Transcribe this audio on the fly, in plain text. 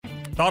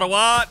Thought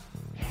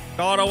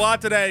a lot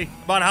today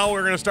about how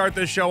we're going to start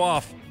this show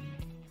off.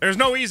 There's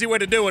no easy way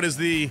to do it is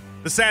the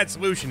sad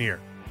solution here.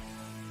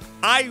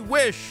 I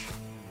wish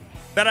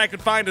that I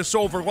could find a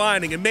silver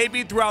lining, and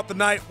maybe throughout the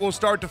night we'll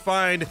start to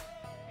find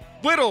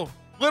little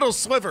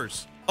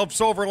slivers of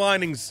silver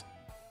linings.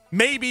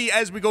 Maybe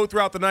as we go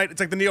throughout the night, it's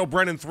like the Neil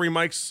Brennan Three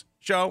Mics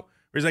show, where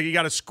he's like, you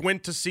got to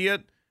squint to see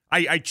it.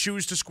 I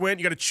choose to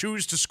squint. You got to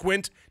choose to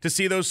squint to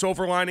see those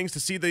silver linings, to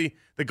see the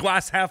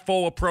glass half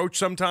full approach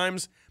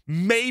sometimes.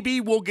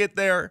 Maybe we'll get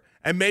there,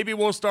 and maybe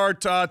we'll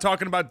start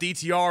talking about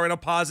DTR in a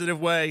positive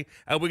way.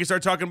 We can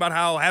start talking about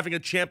how having a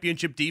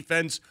championship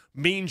defense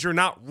means you're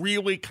not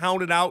really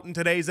counted out in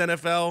today's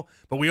NFL.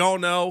 But we all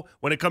know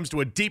when it comes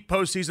to a deep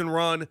postseason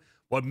run,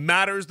 what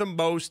matters the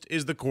most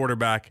is the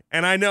quarterback.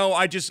 And I know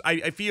I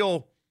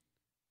feel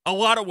a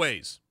lot of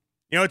ways.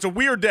 You know, it's a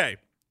weird day.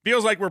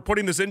 Feels like we're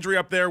putting this injury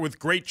up there with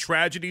great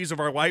tragedies of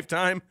our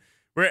lifetime.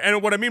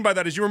 And what I mean by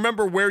that is you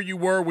remember where you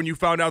were when you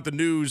found out the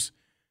news,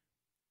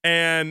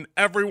 and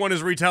everyone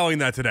is retelling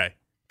that today.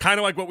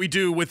 Kind of like what we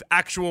do with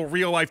actual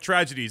real-life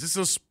tragedies. This is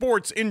a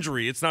sports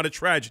injury. It's not a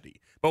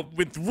tragedy. But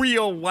with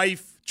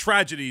real-life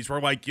tragedies, we're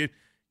like, you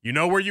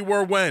know where you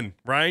were when,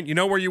 right? You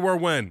know where you were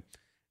when.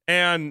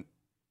 And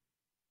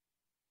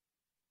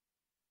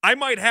I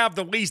might have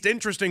the least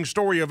interesting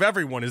story of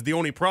everyone is the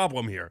only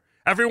problem here.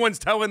 Everyone's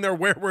telling their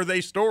where were they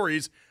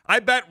stories. I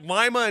bet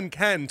Lima and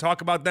Ken talk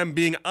about them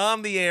being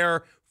on the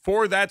air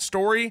for that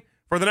story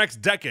for the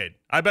next decade.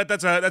 I bet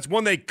that's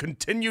one they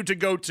continue to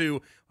go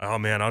to. Oh,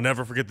 man, I'll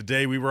never forget the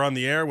day we were on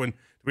the air when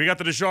we got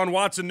the Deshaun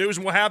Watson news,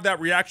 and we'll have that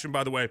reaction,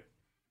 by the way,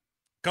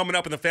 coming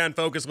up in the Fan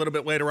Focus a little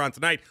bit later on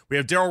tonight. We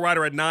have Daryl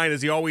Ryder at 9,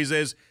 as he always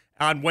is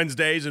on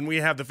Wednesdays, and we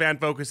have the Fan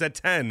Focus at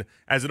 10,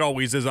 as it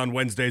always is on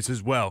Wednesdays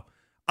as well.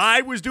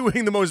 I was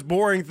doing the most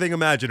boring thing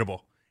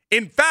imaginable.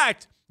 In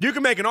fact, you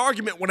can make an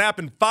argument what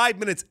happened 5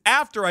 minutes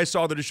after I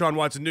saw the Deshaun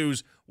Watson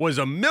news was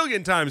a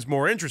million times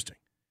more interesting.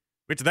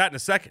 We'll get to that in a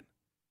second.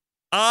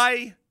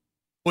 I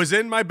was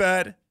in my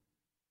bed.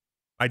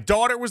 My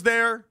daughter was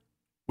there.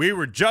 We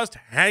were just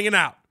hanging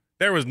out.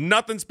 There was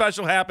nothing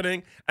special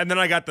happening. And then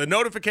I got the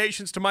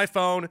notifications to my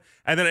phone.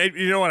 And then,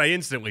 you know what I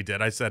instantly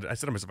did? I said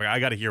to myself, I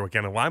got to hear what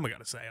Ken and Lima got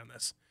to say on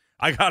this.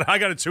 I got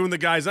to tune the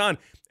guys on.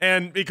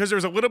 And because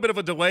there's a little bit of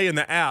a delay in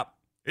the app,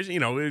 you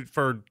know,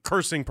 for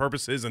cursing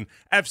purposes and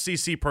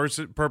FCC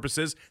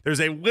purposes, there's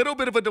a little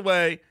bit of a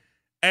delay.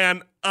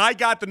 And I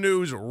got the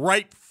news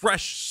right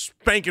fresh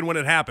spanking when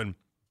it happened.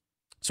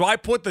 So I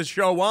put the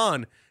show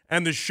on,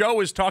 and the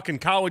show is talking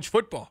college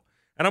football.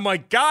 And I'm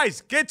like,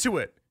 guys, get to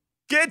it.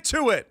 Get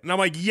to it. And I'm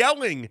like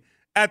yelling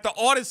at the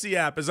Odyssey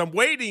app as I'm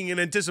waiting in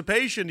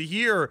anticipation to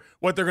hear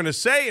what they're going to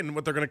say and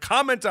what they're going to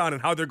comment on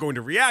and how they're going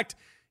to react.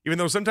 Even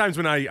though sometimes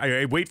when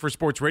I wait for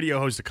sports radio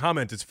hosts to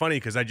comment, it's funny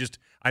because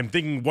I'm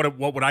thinking,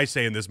 what would I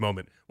say in this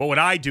moment? What would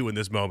I do in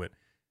this moment?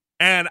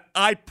 And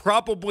I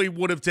probably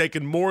would have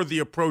taken more the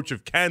approach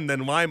of Ken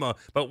than Lima,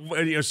 but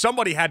you know,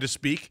 somebody had to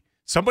speak.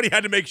 Somebody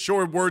had to make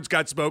sure words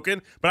got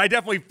spoken, but I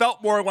definitely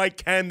felt more like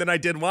Ken than I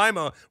did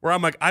Lima, where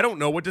I'm like, I don't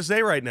know what to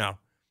say right now.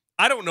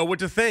 I don't know what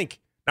to think.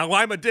 Now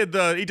Lima did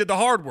the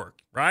hard work,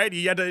 right?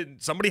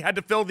 Somebody had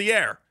to fill the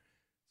air.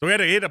 So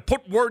he had to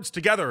put words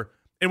together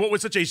in what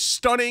was such a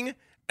stunning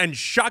and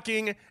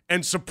shocking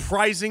and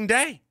surprising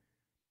day.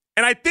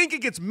 And I think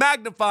it gets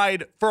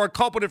magnified for a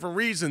couple different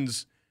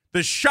reasons,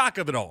 the shock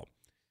of it all.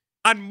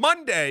 On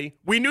Monday,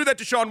 we knew that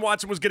Deshaun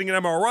Watson was getting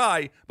an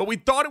MRI, but we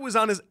thought it was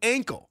on his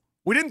ankle.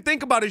 We didn't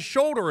think about his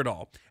shoulder at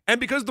all. And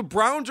because the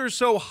Browns are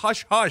so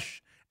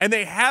hush-hush and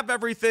they have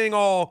everything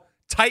all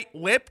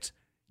tight-lipped,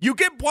 you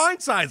get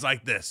blindsides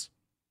like this.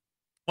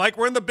 Like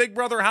we're in the Big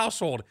Brother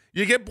household.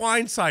 You get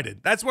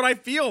blindsided. That's what I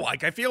feel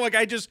like. I feel like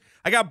I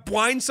got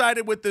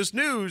blindsided with this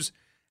news.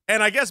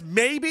 And I guess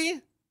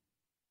maybe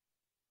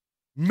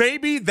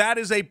that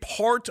is a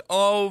part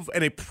of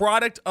and a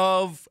product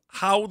of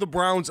how the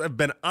Browns have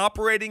been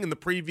operating in the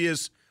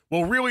previous,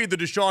 well, really the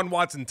Deshaun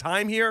Watson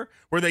time here,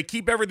 where they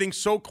keep everything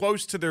so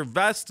close to their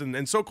vest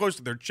and so close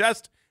to their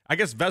chest. I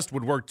guess vest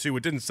would work too.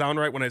 It didn't sound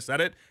right when I said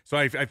it, so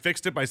I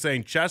fixed it by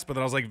saying chest, but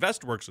then I was like,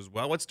 vest works as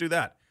well. Let's do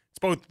that. It's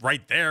both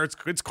right there.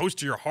 It's close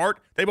to your heart.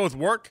 They both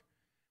work.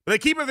 But they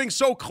keep everything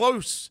so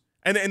close,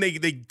 and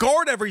they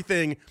guard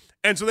everything.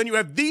 And so then you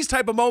have these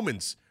type of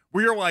moments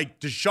where you're like,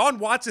 Deshaun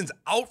Watson's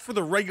out for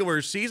the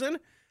regular season?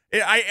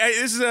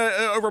 This is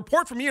a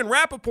report from Ian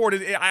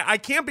Rappaport. I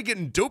can't be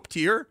getting duped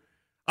here.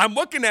 I'm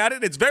looking at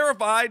it. It's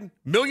verified.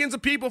 Millions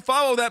of people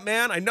follow that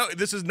man. I know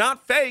this is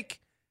not fake.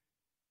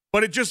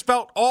 But it just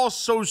felt all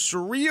so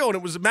surreal, and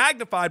it was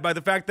magnified by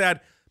the fact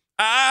that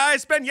I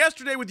spent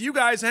yesterday with you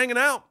guys hanging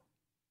out,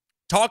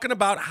 talking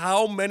about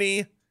how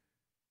many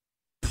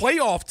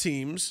playoff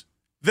teams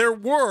there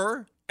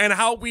were and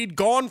how we'd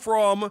gone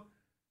from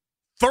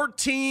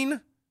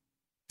 13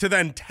 to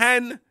then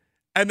 10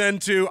 and then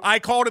to, I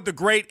called it the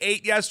Great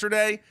Eight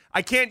yesterday.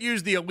 I can't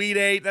use the Elite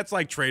Eight. That's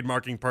like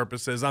trademarking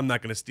purposes. I'm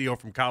not going to steal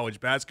from college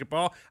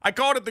basketball. I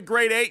called it the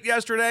Great Eight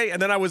yesterday, and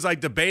then I was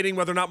like debating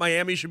whether or not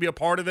Miami should be a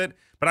part of it.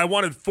 But I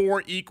wanted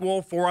 4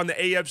 equal, 4 on the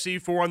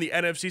AFC, 4 on the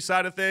NFC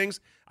side of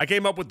things. I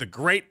came up with the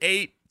great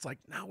 8. It's like,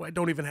 no, I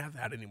don't even have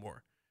that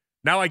anymore.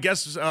 Now I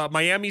guess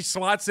Miami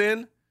slots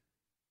in.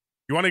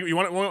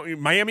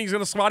 Miami's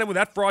going to slot in with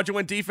that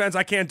fraudulent defense?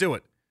 I can't do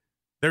it.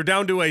 They're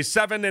down to a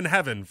 7 in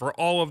heaven for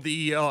all of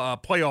the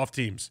playoff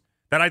teams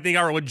that I think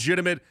are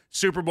legitimate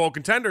Super Bowl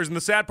contenders. And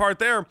the sad part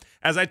there,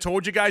 as I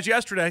told you guys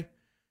yesterday,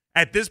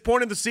 at this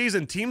point in the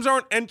season, teams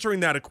aren't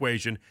entering that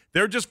equation.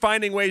 They're just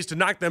finding ways to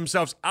knock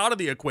themselves out of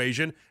the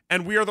equation,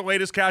 and we are the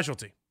latest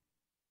casualty.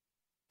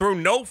 Through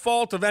no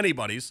fault of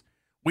anybody's,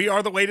 we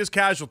are the latest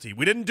casualty.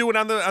 We didn't do it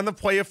on the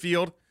play of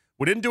field.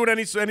 We didn't do it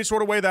any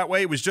sort of way that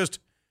way. It was just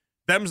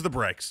them's the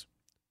breaks.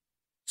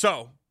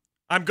 So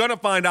I'm going to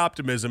find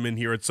optimism in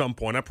here at some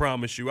point. I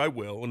promise you I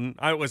will. And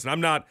I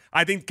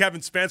think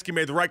Kevin Stefanski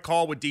made the right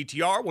call with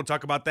DTR. We'll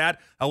talk about that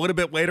a little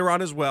bit later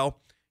on as well.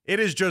 It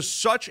is just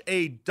such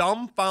a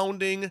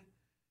dumbfounding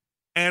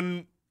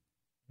and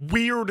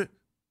weird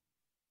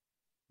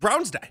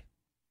Browns day.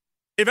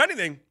 If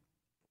anything,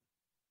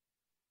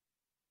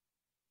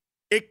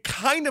 it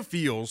kind of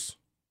feels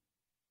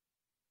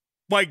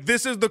like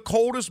this is the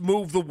coldest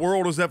move the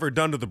world has ever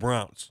done to the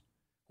Browns.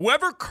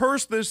 Whoever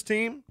cursed this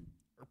team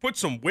or put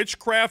some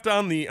witchcraft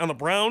on the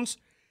Browns,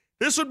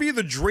 this would be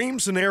the dream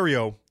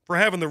scenario for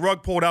having the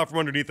rug pulled out from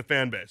underneath the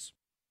fan base.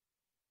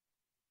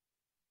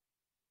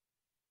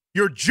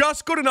 You're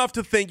just good enough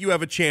to think you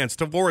have a chance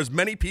to lure as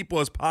many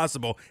people as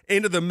possible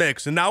into the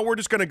mix. And now we're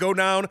just going to go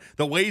down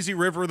the lazy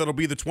river that'll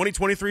be the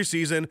 2023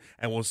 season,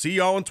 and we'll see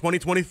y'all in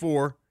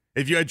 2024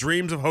 if you had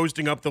dreams of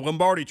hosting up the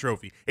Lombardi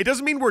Trophy. It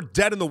doesn't mean we're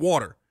dead in the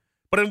water.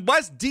 But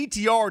unless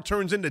DTR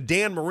turns into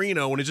Dan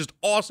Marino and is just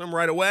awesome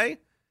right away,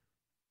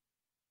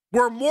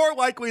 we're more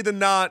likely than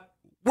not,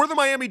 we're the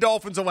Miami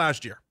Dolphins of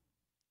last year.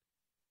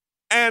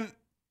 And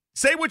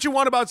say what you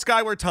want about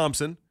Skylar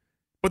Thompson,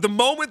 but the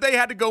moment they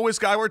had to go with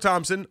Skylar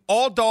Thompson,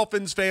 all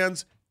Dolphins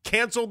fans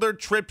canceled their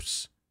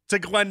trips to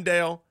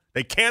Glendale.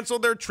 They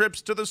canceled their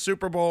trips to the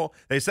Super Bowl.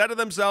 They said to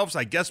themselves,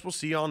 I guess we'll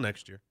see y'all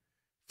next year.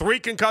 3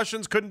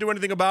 concussions, couldn't do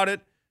anything about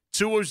it.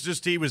 2 was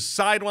just he was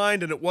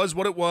sidelined, and it was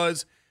what it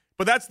was.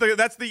 But that's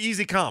the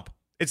easy comp.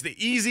 It's the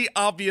easy,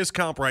 obvious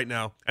comp right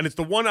now, and it's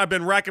the one I've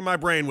been racking my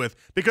brain with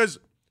because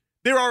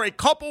there are a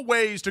couple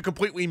ways to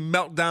completely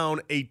melt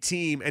down a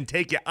team and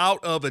take you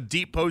out of a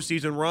deep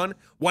postseason run.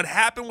 What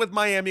happened with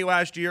Miami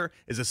last year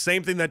is the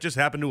same thing that just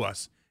happened to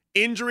us.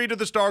 Injury to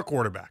the star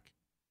quarterback.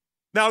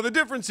 Now, the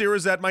difference here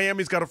is that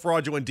Miami's got a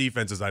fraudulent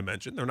defense, as I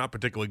mentioned. They're not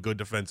particularly good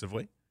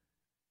defensively.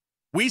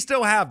 We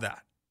still have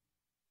that.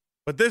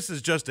 But this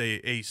is just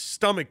a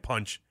stomach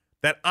punch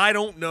that I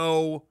don't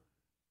know.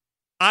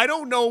 I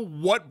don't know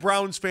what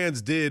Browns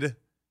fans did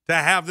to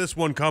have this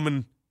one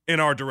coming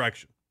in our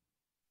direction.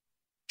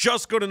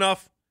 Just good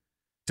enough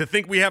to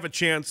think we have a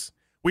chance.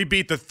 We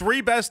beat the 3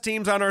 best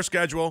teams on our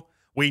schedule.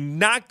 We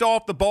knocked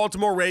off the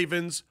Baltimore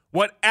Ravens,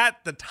 what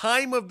at the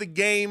time of the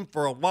game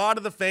for a lot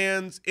of the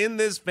fans in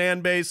this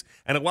fan base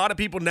and a lot of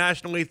people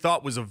nationally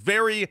thought was a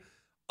very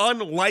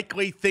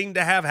unlikely thing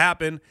to have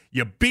happen.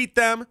 You beat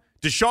them.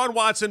 Deshaun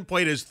Watson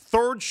played his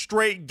 3rd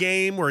straight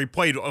game where he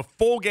played a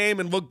full game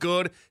and looked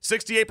good.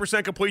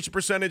 68% completion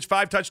percentage,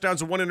 5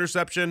 touchdowns and 1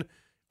 interception.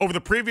 Over the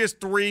previous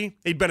 3,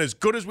 he'd been as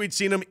good as we'd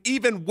seen him,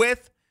 even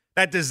with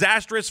that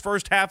disastrous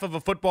first half of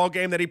a football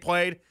game that he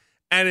played.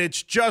 And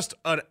it's just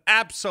an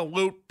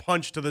absolute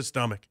punch to the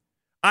stomach.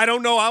 I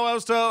don't know how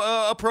else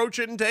to approach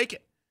it and take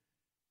it.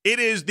 It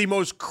is the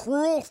most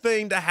cruel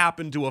thing to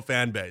happen to a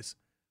fan base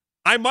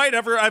I've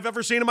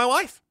ever seen in my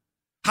life.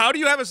 How do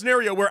you have a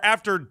scenario where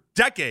after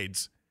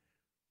decades,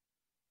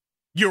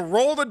 you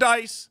roll the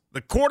dice, the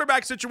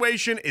quarterback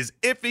situation is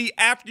iffy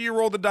after you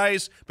roll the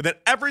dice, but then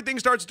everything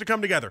starts to come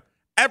together.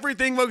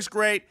 Everything looks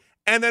great,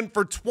 and then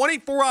for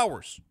 24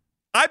 hours,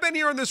 I've been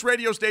here on this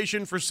radio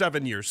station for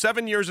 7 years.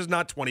 7 years is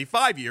not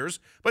 25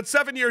 years, but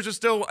 7 years is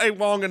still a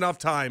long enough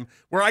time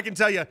where I can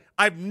tell you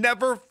I've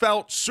never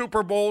felt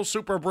Super Bowl,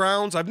 Super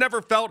Browns. I've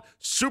never felt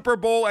Super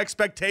Bowl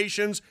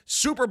expectations,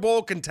 Super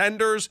Bowl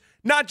contenders,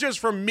 not just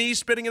from me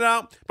spitting it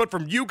out, but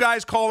from you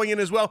guys calling in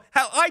as well.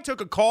 Hell, I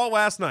took a call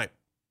last night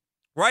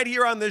right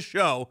here on this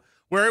show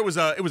where it was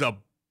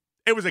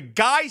a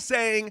guy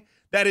saying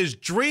that his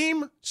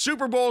dream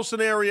Super Bowl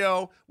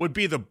scenario would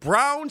be the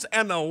Browns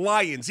and the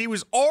Lions. He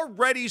was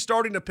already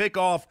starting to pick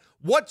off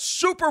what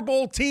Super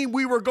Bowl team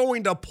we were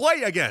going to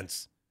play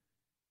against.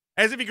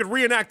 As if he could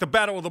reenact the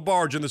Battle of the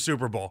Barge in the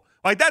Super Bowl.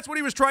 Like, that's what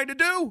he was trying to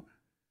do.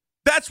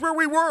 That's where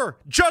we were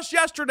just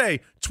yesterday,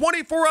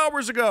 24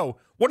 hours ago.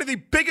 One of the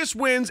biggest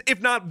wins,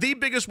 if not the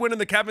biggest win in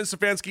the Kevin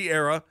Stefanski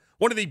era.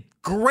 One of the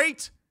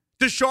great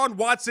Deshaun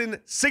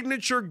Watson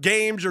signature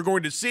games you're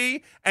going to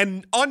see.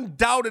 And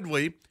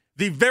undoubtedly,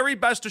 the very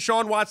best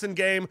Deshaun Watson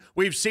game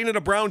we've seen in a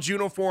Browns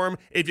uniform,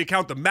 if you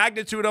count the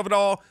magnitude of it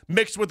all,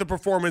 mixed with the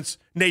performance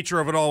nature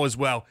of it all as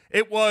well.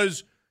 It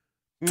was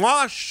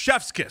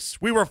chef's kiss.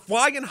 We were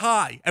flying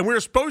high, and we were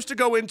supposed to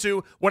go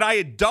into what I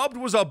had dubbed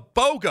was a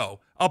BOGO,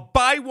 a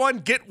buy one,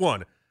 get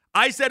one.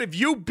 I said if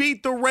you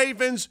beat the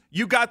Ravens,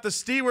 you got the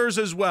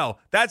Steelers as well.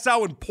 That's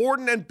how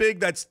important and big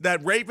that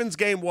Ravens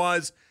game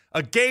was,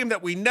 a game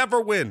that we never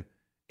win.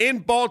 In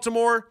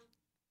Baltimore,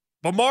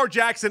 Lamar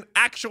Jackson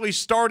actually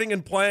starting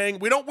and playing.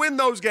 We don't win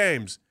those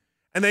games.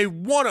 And they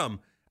won them.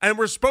 And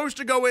we're supposed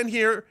to go in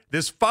here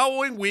this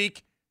following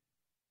week,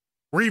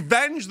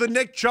 revenge the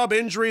Nick Chubb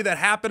injury that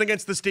happened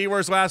against the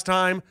Steelers last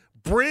time,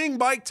 bring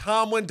Mike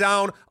Tomlin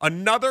down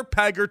another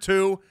peg or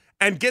two,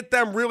 and get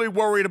them really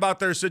worried about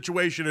their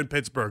situation in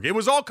Pittsburgh. It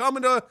was all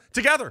coming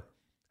together.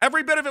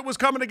 Every bit of it was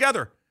coming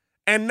together.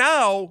 And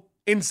now,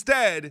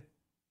 instead,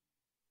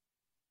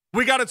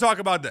 we got to talk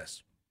about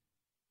this.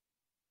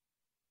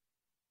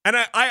 And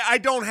I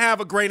don't have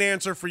a great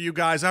answer for you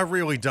guys. I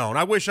really don't.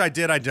 I wish I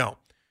did. I don't.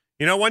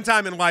 You know, one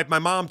time in life, my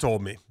mom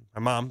told me.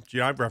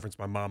 I've referenced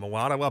my mom a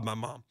lot. I love my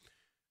mom.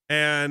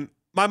 And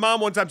my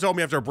mom one time told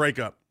me after a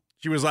breakup,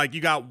 she was like,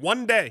 you got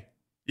one day.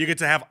 You get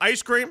to have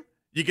ice cream.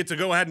 You get to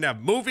go ahead and have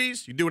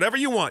movies. You do whatever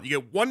you want. You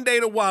get one day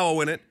to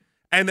wallow in it.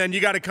 And then you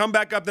got to come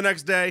back up the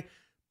next day,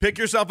 pick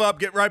yourself up,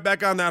 get right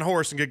back on that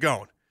horse and get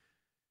going.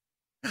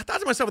 I thought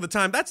to myself at the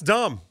time, that's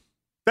dumb.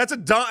 That's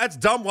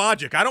dumb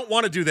logic. I don't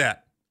want to do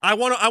that. I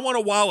want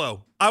to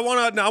wallow. I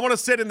want to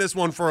sit in this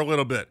one for a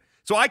little bit.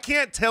 So I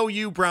can't tell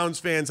you Browns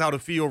fans how to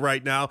feel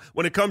right now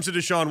when it comes to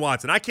Deshaun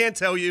Watson. I can't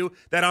tell you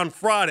that on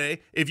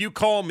Friday, if you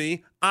call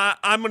me,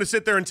 I'm going to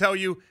sit there and tell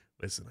you,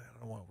 listen, I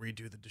don't want to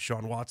redo the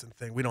Deshaun Watson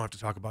thing. We don't have to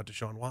talk about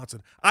Deshaun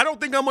Watson. I don't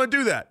think I'm going to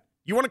do that.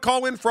 You want to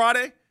call in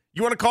Friday?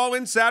 You want to call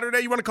in Saturday?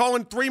 You want to call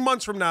in 3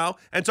 months from now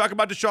and talk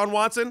about Deshaun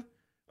Watson?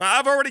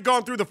 I've already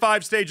gone through the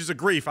 5 stages of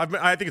grief.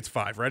 I think it's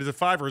 5, right? Is it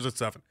 5 or is it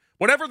 7?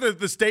 Whatever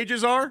the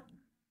stages are,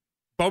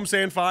 Boom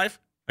saying 5.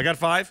 I got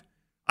 5.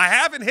 I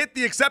haven't hit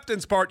the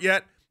acceptance part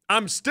yet.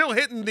 I'm still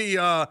hitting the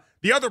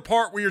other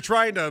part where you're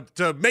trying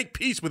to make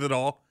peace with it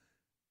all.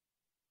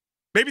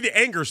 Maybe the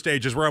anger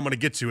stage is where I'm going to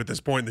get to at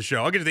this point in the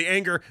show. I'll get to the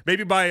anger.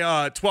 Maybe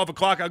by 12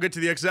 o'clock I'll get to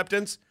the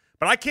acceptance.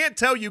 But I can't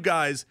tell you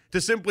guys to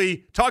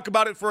simply talk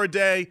about it for a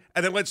day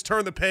and then let's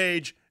turn the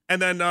page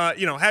and then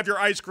have your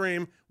ice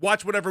cream,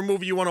 watch whatever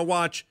movie you want to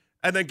watch,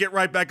 and then get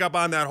right back up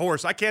on that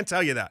horse. I can't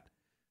tell you that.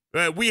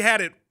 We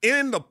had it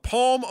in the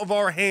palm of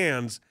our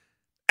hands.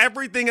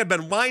 Everything had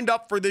been lined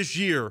up for this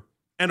year.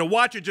 And to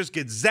watch it just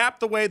get zapped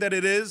the way that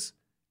it is,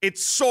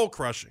 it's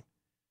soul-crushing.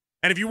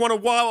 And if you want to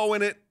wallow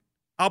in it,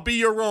 I'll be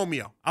your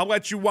Romeo. I'll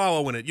let you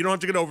wallow in it. You don't have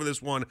to get over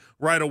this one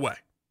right away.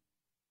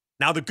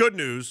 Now, the good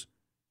news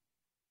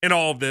in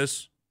all of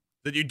this,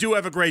 that you do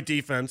have a great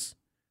defense,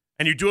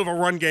 and you do have a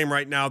run game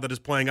right now that is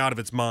playing out of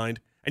its mind,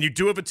 and you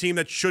do have a team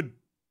that should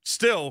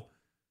still,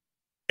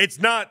 it's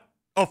not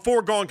a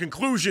foregone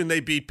conclusion they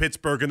beat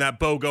Pittsburgh in that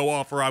BOGO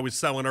offer I was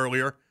selling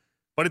earlier,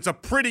 but it's a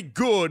pretty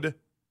good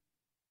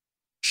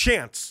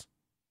chance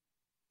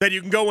that you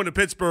can go into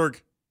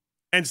Pittsburgh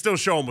and still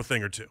show them a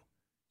thing or two.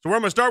 So we're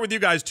going to start with you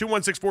guys,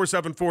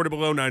 216-474 to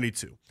below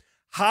 92.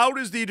 How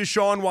does the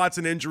Deshaun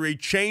Watson injury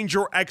change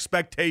your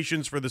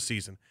expectations for the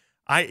season?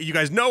 You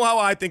guys know how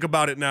I think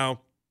about it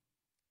now.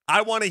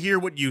 I want to hear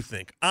what you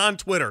think. On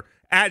Twitter,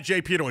 at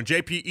JPeterlin,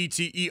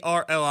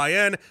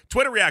 JPETERLIN.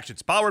 Twitter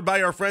reactions powered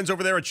by our friends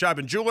over there at Shop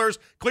 & Jewelers,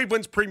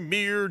 Cleveland's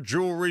premier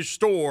jewelry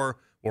store.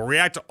 We'll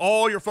react to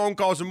all your phone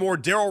calls and more.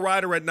 Daryl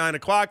Ryder at 9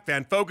 o'clock,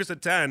 Fan Focus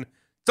at 10.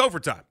 It's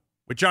overtime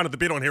with Jonathan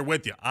Peterlin here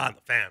with you on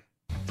The Fan.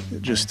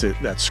 Just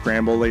that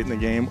scramble late in the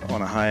game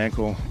on a high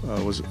ankle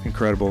was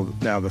incredible.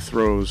 Now the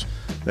throws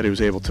that he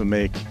was able to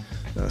make,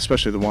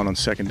 especially the one on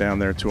second down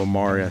there to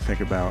Amari, I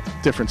think about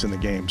difference in the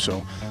game.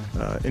 So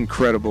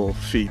incredible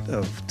feat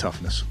of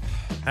toughness.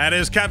 That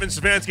is Kevin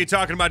Stefanski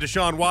talking about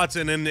Deshaun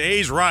Watson, and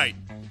he's right.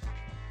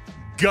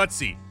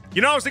 Gutsy.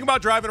 You know, I was thinking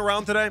about driving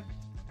around today.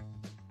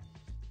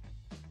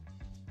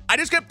 I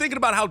just kept thinking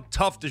about how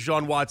tough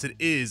Deshaun Watson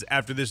is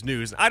after this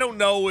news. I don't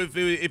know if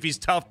he's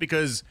tough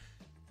because,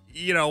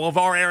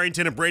 LeVar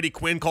Arrington and Brady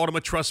Quinn called him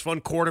a trust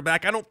fund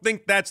quarterback. I don't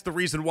think that's the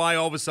reason why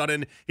all of a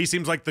sudden he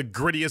seems like the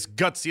grittiest,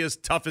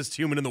 gutsiest, toughest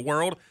human in the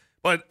world.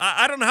 But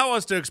I don't know how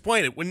else to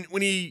explain it.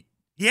 When he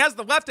has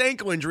the left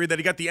ankle injury that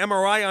he got the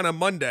MRI on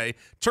Monday,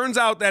 turns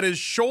out that his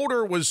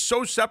shoulder was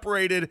so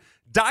separated,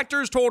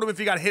 doctors told him if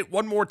he got hit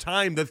one more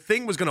time, the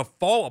thing was going to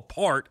fall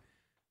apart.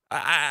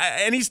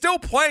 And he's still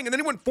playing, and then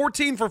he went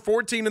 14 for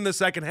 14 in the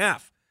second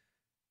half.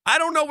 I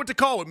don't know what to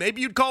call it.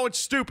 Maybe you'd call it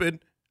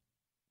stupid,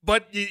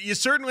 but you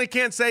certainly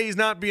can't say he's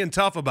not being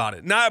tough about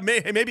it.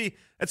 Maybe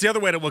that's the other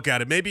way to look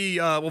at it. Maybe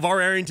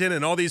LeVar Arrington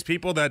and all these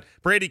people that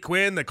Brady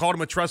Quinn that called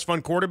him a trust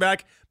fund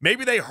quarterback,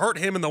 maybe they hurt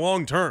him in the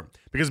long term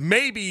because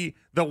maybe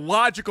the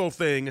logical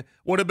thing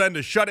would have been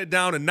to shut it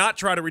down and not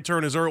try to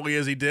return as early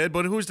as he did,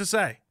 but who's to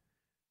say?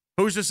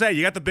 Who's to say?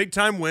 You got the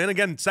big-time win.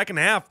 Again, second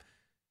half,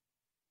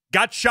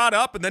 got shot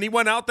up, and then he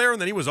went out there,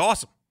 and then he was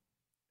awesome.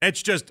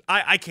 It's just,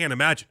 I can't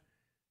imagine.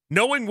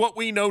 Knowing what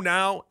we know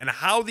now and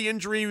how the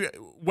injury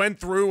went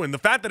through and the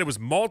fact that it was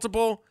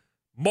multiple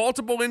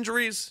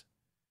injuries,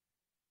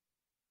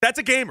 that's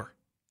a gamer.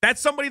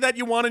 That's somebody that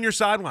you want on your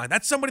sideline.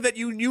 That's somebody that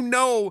you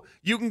know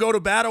you can go to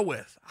battle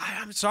with.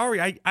 I'm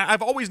sorry.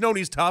 I've always known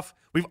he's tough.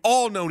 We've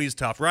all known he's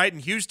tough, right? In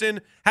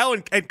Houston, hell,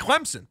 and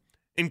Clemson.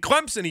 In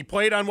Clemson, he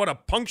played on, a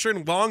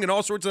punctured lung and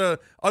all sorts of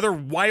other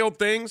wild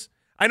things.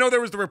 I know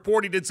there was the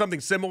report he did something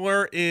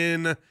similar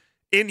in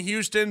in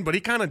Houston, but he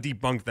kind of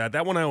debunked that.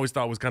 That one I always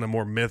thought was kind of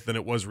more myth than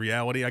it was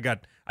reality. I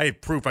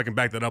have proof I can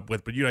back that up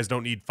with, but you guys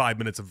don't need 5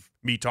 minutes of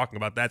me talking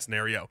about that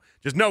scenario.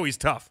 Just know he's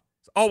tough.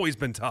 It's always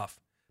been tough.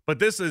 But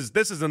this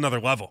is another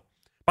level.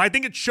 But I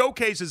think it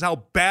showcases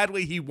how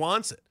badly he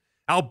wants it,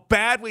 how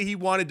badly he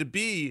wanted to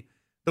be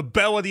the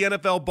belle of the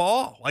NFL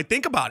ball. Like,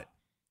 think about it.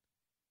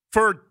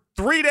 For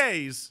 3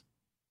 days,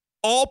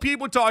 all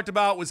people talked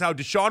about was how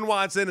Deshaun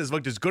Watson has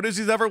looked as good as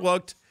he's ever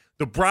looked.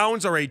 The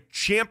Browns are a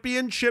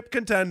championship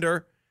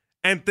contender,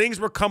 and things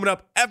were coming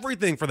up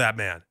everything for that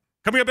man.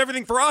 Coming up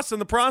everything for us in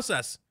the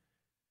process.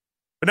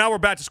 But now we're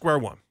back to square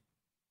one.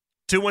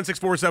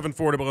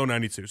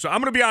 216-474-0092. So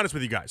I'm going to be honest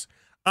with you guys.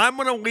 I'm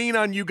going to lean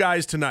on you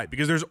guys tonight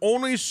because there's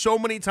only so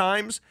many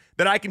times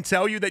that I can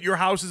tell you that your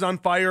house is on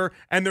fire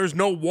and there's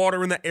no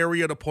water in the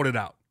area to put it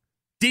out.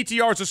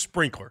 DTR is a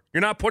sprinkler.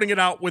 You're not putting it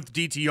out with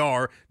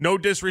DTR. No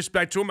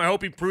disrespect to him. I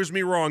hope he proves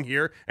me wrong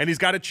here, and he's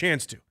got a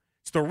chance to.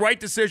 It's the right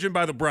decision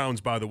by the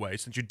Browns, by the way,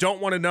 since you don't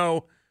want to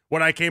know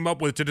what I came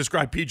up with to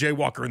describe P.J.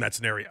 Walker in that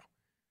scenario.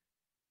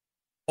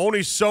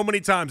 Only so many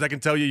times I can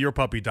tell you your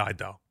puppy died,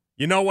 though.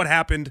 You know what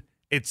happened.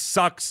 It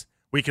sucks.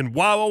 We can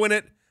wallow in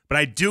it, but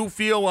I do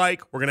feel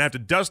like we're going to have to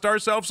dust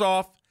ourselves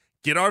off,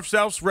 get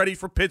ourselves ready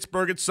for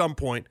Pittsburgh at some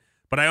point,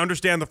 but I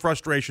understand the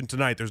frustration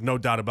tonight. There's no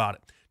doubt about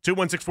it.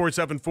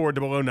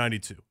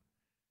 216-474-0092.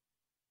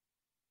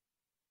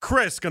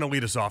 Chris going to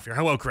lead us off here.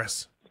 Hello,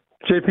 Chris.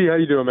 JP, how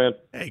you doing, man?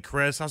 Hey,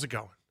 Chris. How's it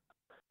going?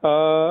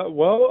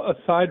 Well,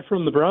 aside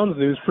from the Browns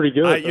news, pretty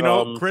good.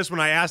 Chris, when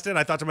I asked it,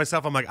 I thought to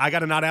myself, I'm like, I got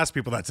to not ask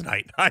people that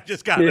tonight. I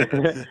just got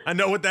to. I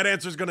know what that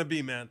answer is going to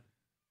be, man.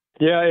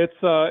 Yeah, it's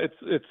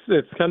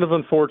kind of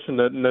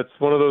unfortunate, and it's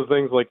one of those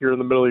things like you're in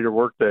the middle of your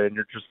workday and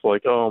you're just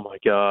like, oh my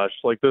gosh,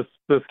 like this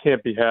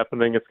can't be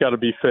happening. It's got to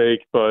be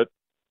fake. But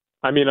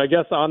I mean, I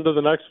guess on to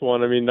the next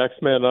one. I mean,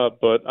 next man up.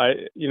 But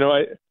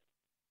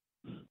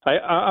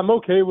I'm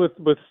okay with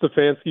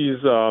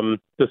Stefanski's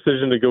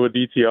decision to go with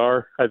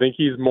DTR. I think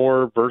he's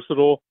more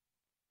versatile.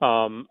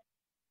 But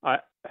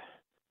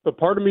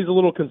part of me is a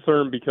little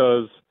concerned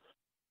because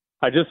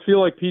I just feel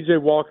like P.J.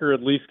 Walker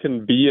at least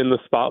can be in the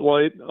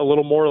spotlight a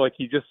little more. Like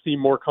he just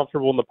seemed more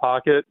comfortable in the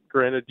pocket.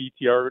 Granted,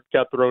 DTR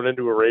got thrown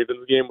into a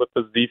Ravens game with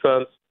his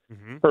defense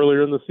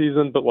earlier in the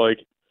season, but like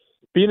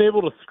being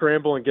able to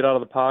scramble and get out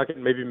of the pocket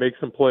and maybe make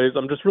some plays,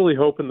 I'm just really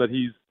hoping that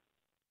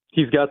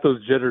he's got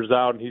those jitters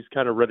out and he's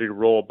kind of ready to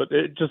roll. But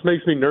it just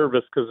makes me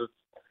nervous because it's,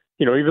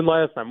 even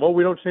last time, well,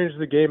 we don't change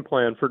the game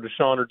plan for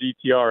Deshaun or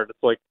DTR. And it's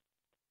like,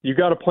 you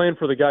got to plan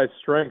for the guy's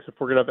strengths if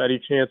we're going to have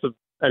any chance of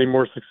any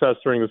more success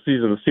during the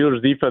season. The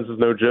Steelers' defense is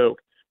no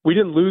joke. We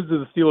didn't lose to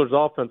the Steelers'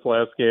 offense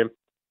last game.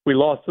 We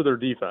lost to their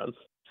defense.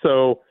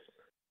 So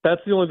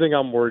that's the only thing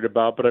I'm worried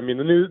about. But, I mean,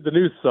 the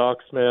news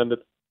sucks, man.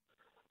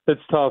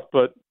 It's tough,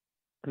 but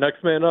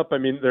next man up. I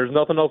mean, there's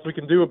nothing else we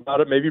can do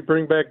about it. Maybe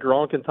bring back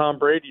Gronk and Tom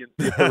Brady and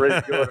see if they're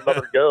ready to go at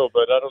another go,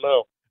 but I don't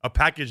know. A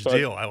package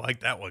deal. I like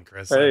that one,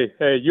 Chris. Hey,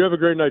 you have a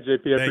great night,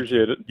 JP. I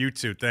appreciate it. You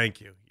too.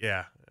 Thank you.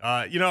 Yeah.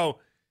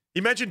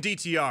 You mentioned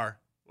DTR.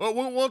 Well,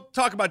 we'll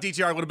talk about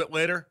DTR a little bit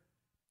later.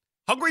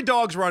 Hungry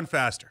dogs run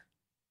faster,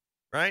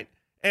 right?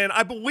 And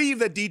I believe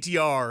that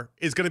DTR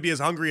is going to be as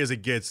hungry as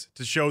it gets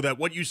to show that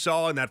what you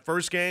saw in that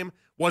first game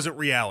wasn't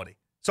reality.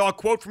 Saw a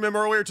quote from him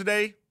earlier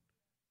today.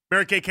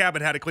 Mary Kay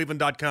Cabot had at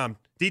Cleveland.com.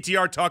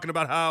 DTR talking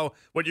about how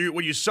what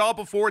you saw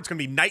before, it's going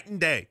to be night and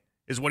day,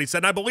 is what he said,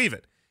 and I believe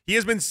it. He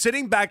has been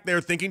sitting back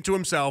there thinking to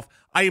himself,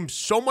 I am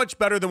so much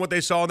better than what they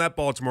saw in that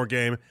Baltimore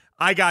game.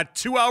 I got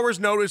 2 hours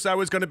notice I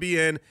was going to be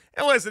in.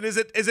 And listen, is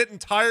it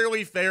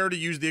entirely fair to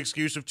use the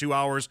excuse of 2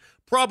 hours?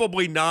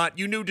 Probably not.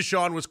 You knew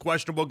Deshaun was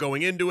questionable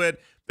going into it.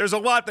 There's a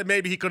lot that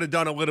maybe he could have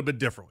done a little bit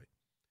differently.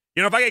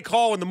 If I get a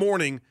call in the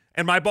morning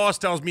and my boss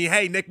tells me,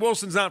 hey, Nick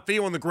Wilson's not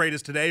feeling the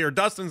greatest today or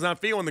Dustin's not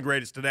feeling the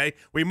greatest today,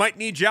 we might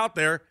need you out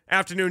there,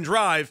 afternoon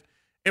drive,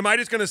 am I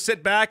just going to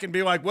sit back and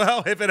be like,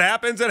 well, if it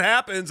happens, it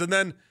happens, and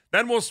then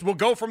we'll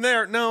go from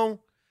there? No,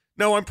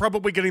 I'm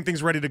probably getting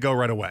things ready to go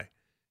right away.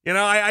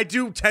 I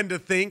do tend to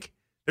think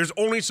there's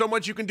only so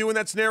much you can do in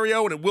that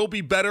scenario, and it will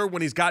be better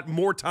when he's got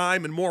more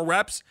time and more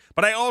reps.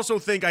 But I also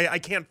think I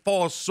can't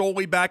fall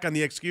solely back on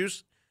the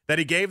excuse that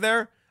he gave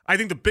there. I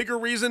think the bigger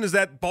reason is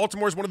that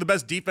Baltimore is one of the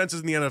best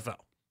defenses in the NFL.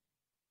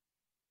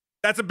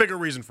 That's a bigger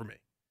reason for me.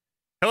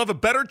 He'll have a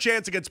better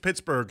chance against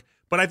Pittsburgh,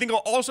 but I think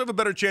he'll also have a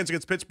better chance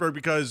against Pittsburgh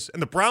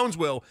and the Browns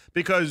will,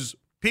 because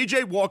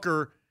P.J.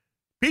 Walker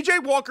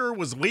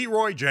was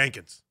Leroy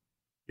Jenkins.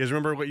 You guys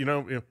remember what,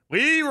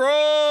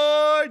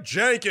 Leroy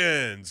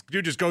Jenkins.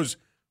 Dude just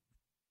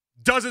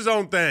does his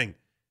own thing.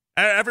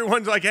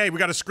 Everyone's like, hey, we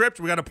got a script,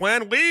 we got a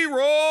plan.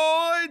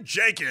 Leroy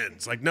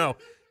Jenkins. Like, no,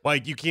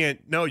 like you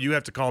can't, no, you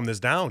have to calm this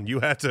down.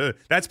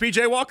 That's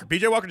P.J. Walker.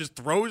 P.J. Walker just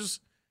throws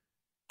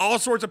all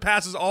sorts of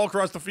passes all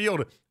across the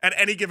field at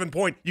any given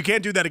point. You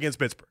can't do that against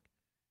Pittsburgh.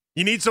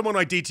 You need someone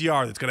like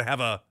DTR that's going to have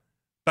a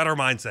better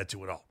mindset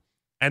to it all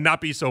and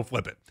not be so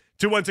flippant.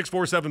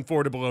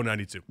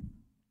 216-474-0092.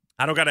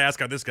 I don't got to ask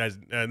how this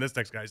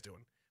next guy's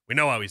doing. We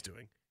know how he's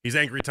doing. He's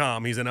Angry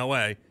Tom. He's in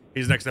L.A.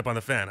 He's next up on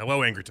the fan.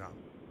 Hello, Angry Tom.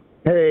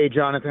 Hey,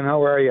 Jonathan.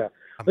 How are you?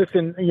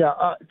 Listen,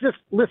 just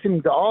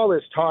listening to all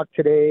this talk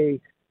today,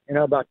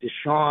 about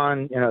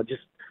Deshaun,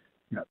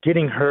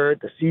 getting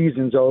hurt, the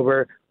season's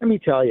over. Let me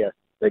tell you,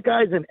 the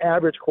guy's an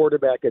average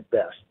quarterback at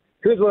best.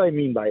 Here's what I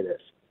mean by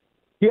this.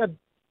 He had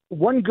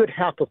one good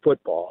half of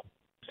football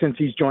since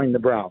he's joined the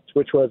Browns,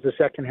 which was the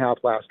second half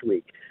last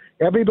week.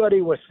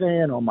 Everybody was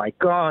saying, oh, my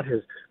God,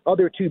 his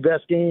other two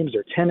best games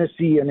are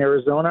Tennessee and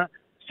Arizona.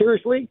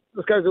 Seriously,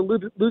 those guys are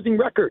losing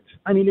records.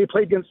 I mean, they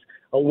played against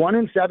a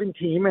 1-7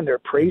 team, and they're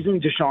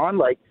praising Deshaun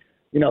like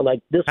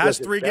this.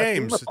 Past 3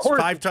 games, it's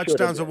 5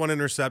 touchdowns and 1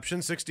 interception,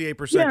 68%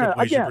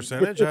 completion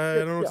percentage. I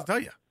don't know what to tell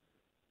you.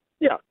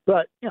 Yeah,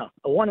 but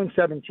a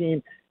 1-7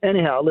 team.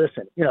 Anyhow,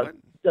 listen,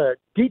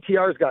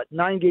 DTR's got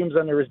 9 games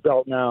under his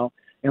belt now,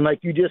 and like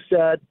you just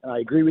said, I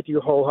agree with you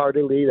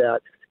wholeheartedly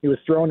that he was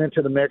thrown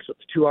into the mix with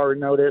 2-hour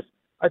notice.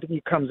 I think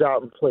he comes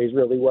out and plays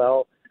really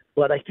well.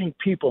 But I think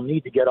people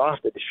need to get off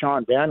the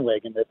Deshaun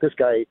bandwagon that this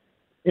guy,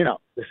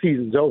 the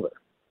season's over.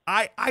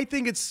 I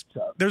think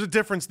there's a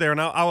difference there,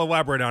 and I'll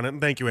elaborate on it.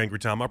 And thank you, Angry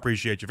Tom. I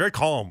appreciate you. Very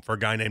calm for a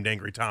guy named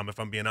Angry Tom, if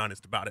I'm being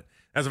honest about it.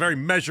 That's a very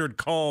measured,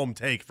 calm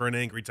take for an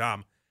Angry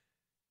Tom.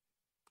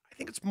 I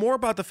think it's more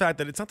about the fact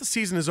that it's not the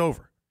season is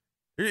over.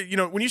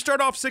 When you start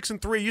off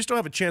 6-3, you still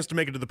have a chance to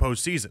make it to the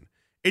postseason.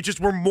 It's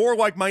just we're more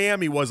like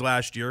Miami was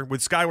last year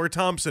with Skylar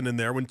Thompson in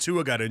there when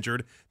Tua got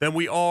injured than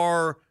we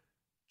are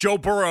Joe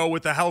Burrow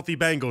with a healthy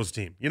Bengals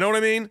team. You know what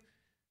I mean?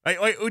 Like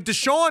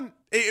Deshaun,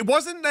 it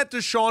wasn't that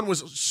Deshaun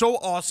was so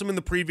awesome in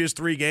the previous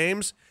 3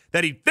 games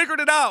that he figured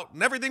it out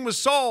and everything was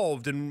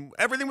solved and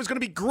everything was going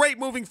to be great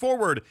moving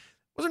forward. It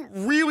wasn't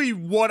really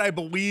what I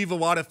believe a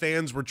lot of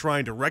fans were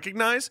trying to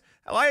recognize.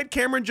 Hell, I had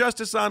Cameron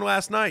Justice on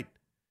last night.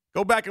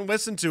 Go back and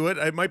listen to it.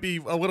 It might be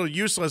a little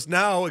useless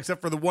now,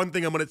 except for the one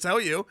thing I'm going to tell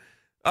you.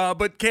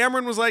 But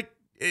Cameron was like,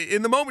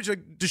 in the moment, she's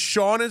like,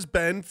 Deshaun has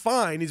been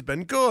fine. He's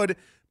been good,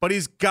 but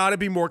he's got to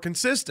be more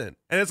consistent.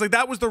 And it's like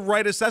that was the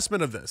right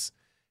assessment of this.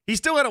 He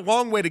still had a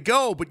long way to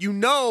go, but you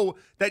know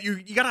that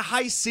you got a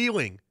high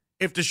ceiling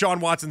if Deshaun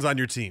Watson's on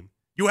your team.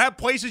 You have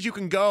places you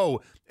can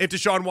go if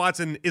Deshaun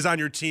Watson is on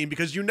your team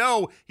because you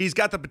know he's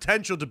got the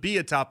potential to be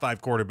a top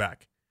 5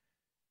 quarterback.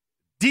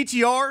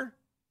 DTR,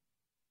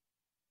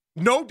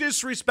 no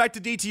disrespect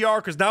to DTR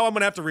because now I'm going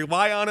to have to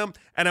rely on him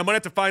and I'm going to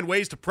have to find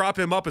ways to prop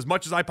him up as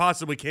much as I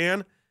possibly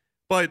can.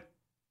 But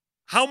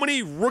how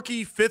many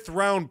rookie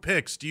 5th-round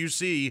picks do you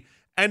see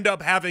end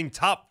up having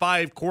top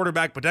 5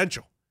 quarterback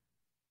potential?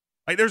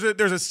 Like there's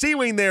a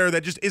ceiling there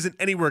that just isn't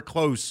anywhere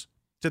close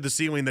to the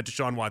ceiling that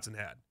Deshaun Watson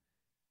had.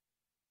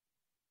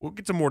 We'll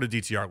get some more to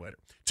DTR later.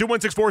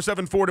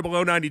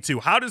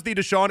 216-474-0092. How does the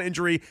Deshaun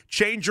injury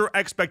change your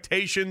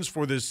expectations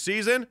for this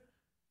season?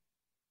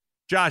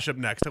 Josh up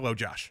next. Hello,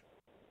 Josh.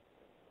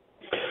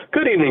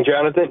 Good evening,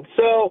 Jonathan.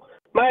 So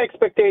my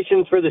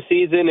expectations for the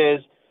season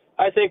is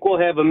I think we'll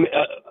have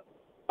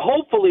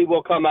hopefully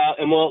we'll come out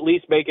and we'll at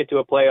least make it to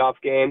a playoff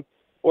game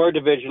or a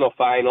divisional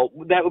final.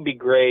 That would be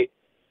great.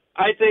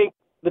 I think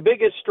the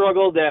biggest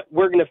struggle that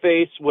we're going to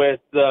face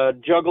with the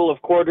juggle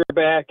of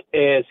quarterback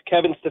is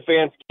Kevin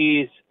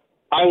Stefanski's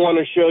I want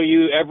to show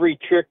you every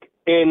trick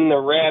in the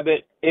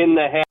rabbit in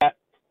the hat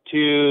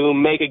to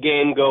make a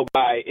game go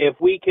by.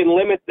 If we can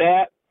limit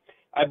that,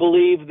 I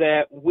believe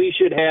that we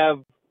should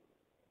have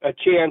a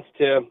chance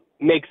to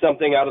make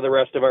something out of the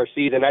rest of our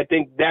season. I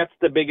think that's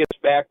the biggest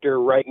factor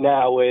right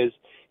now is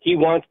he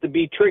wants to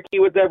be tricky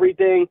with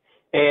everything,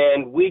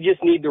 and we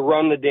just need to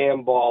run the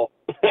damn ball.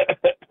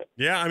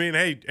 Yeah, I mean,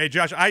 hey,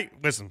 Josh,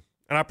 listen,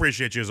 and I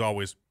appreciate you as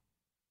always.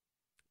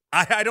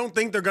 I don't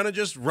think they're going to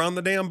just run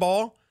the damn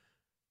ball,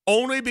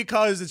 only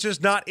because it's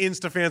just not in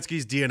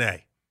Stefanski's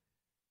DNA.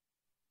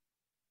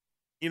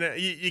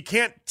 You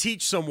can't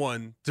teach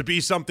someone to be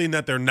something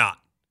that they're not.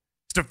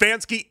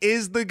 Stefanski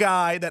is the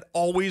guy that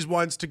always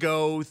wants to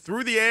go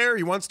through the air.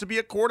 He wants to be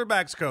a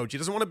quarterback's coach. He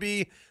doesn't want to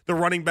be the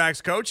running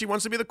back's coach. He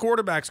wants to be the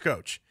quarterback's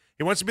coach.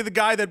 He wants to be the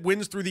guy that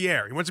wins through the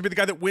air. He wants to be the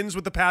guy that wins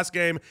with the pass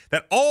game,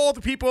 that all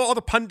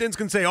the pundits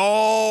can say,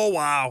 oh,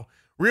 wow,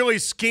 really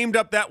schemed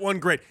up that one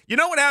great. You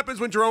know what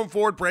happens when Jerome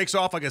Ford breaks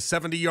off like a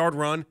 70-yard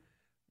run?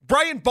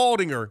 Brian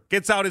Baldinger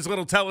gets out his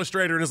little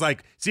telestrator and is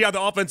like, see how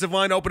the offensive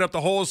line opened up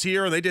the holes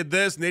here, and they did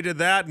this, and they did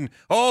that, and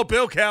oh,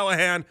 Bill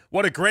Callahan,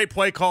 what a great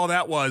play call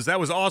that was. That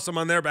was awesome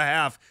on their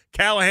behalf.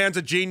 Callahan's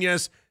a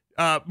genius.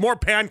 More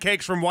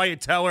pancakes from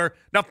Wyatt Teller,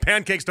 enough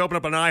pancakes to open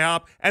up an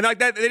IHOP, and like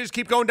that, they just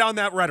keep going down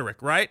that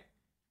rhetoric, right?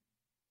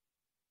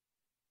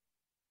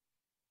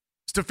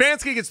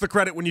 Stefanski gets the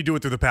credit when you do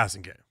it through the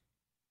passing game.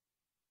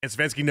 And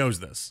Stefanski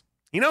knows this.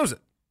 He knows it.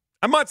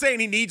 I'm not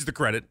saying he needs the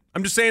credit.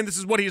 I'm just saying this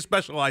is what he is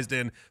specialized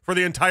in for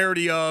the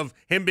entirety of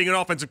him being an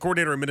offensive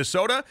coordinator in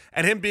Minnesota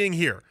and him being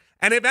here.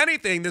 And if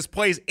anything, this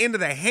plays into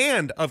the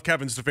hand of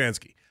Kevin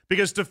Stefanski.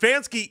 Because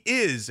Stefanski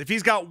is, if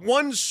he's got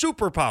one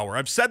superpower,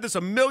 I've said this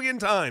a million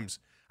times,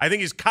 I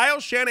think he's Kyle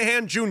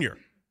Shanahan Jr.,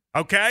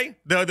 okay?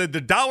 The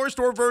dollar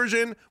store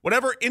version,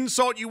 whatever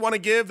insult you want to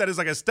give that is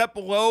like a step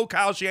below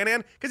Kyle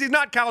Shanahan, because he's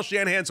not Kyle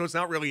Shanahan, so it's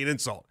not really an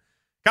insult.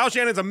 Kyle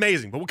Shanahan's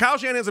amazing. But what Kyle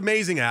Shanahan's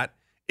amazing at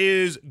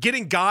is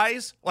getting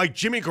guys like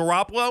Jimmy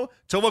Garoppolo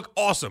to look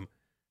awesome.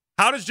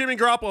 How does Jimmy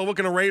Garoppolo look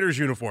in a Raiders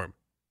uniform?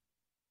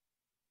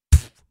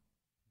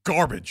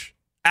 Garbage.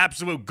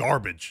 Absolute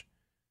garbage.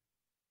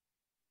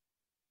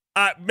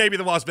 Maybe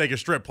the Las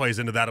Vegas Strip plays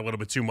into that a little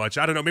bit too much.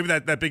 I don't know. Maybe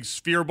that big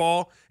sphere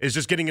ball is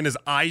just getting in his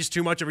eyes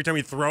too much every time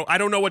he throws. I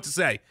don't know what to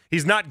say.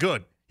 He's not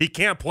good. He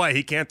can't play.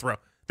 He can't throw.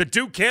 The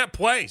dude can't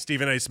play,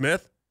 Stephen A.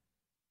 Smith.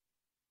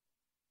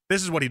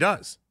 This is what he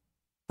does.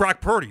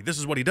 Brock Purdy, this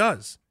is what he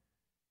does.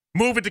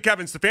 Move it to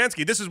Kevin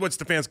Stefanski. This is what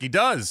Stefanski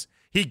does.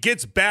 He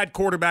gets bad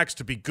quarterbacks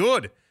to be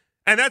good.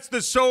 And that's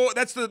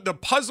the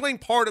puzzling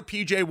part of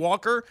P.J.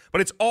 Walker,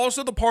 but it's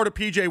also the part of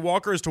P.J.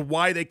 Walker as to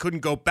why they couldn't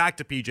go back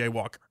to P.J.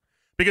 Walker.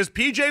 Because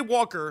P.J.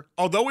 Walker,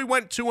 although we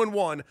went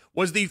 2-1,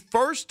 was the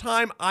first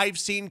time I've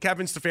seen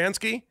Kevin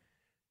Stefanski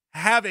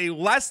have a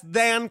less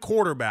than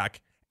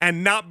quarterback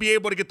and not be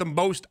able to get the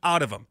most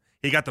out of him.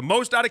 He got the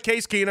most out of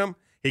Case Keenum.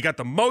 He got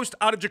the most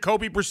out of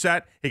Jacoby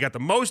Brissett. He got the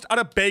most out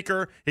of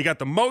Baker. He got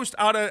the most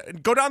out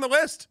of... Go down the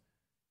list.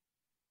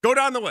 Go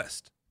down the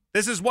list.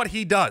 This is what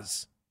he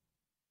does.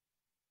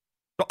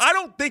 So I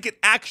don't think it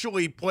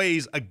actually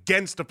plays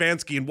against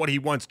Stefanski and what he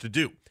wants to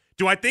do.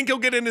 Do I think he'll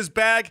get in his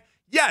bag?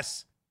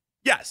 Yes.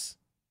 Yes.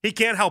 He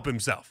can't help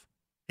himself.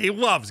 He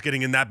loves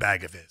getting in that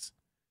bag of his.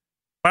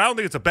 But I don't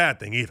think it's a bad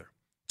thing either.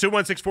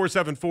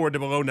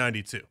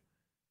 216-474-0092.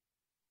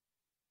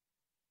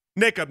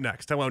 Nick up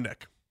next. Hello,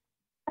 Nick.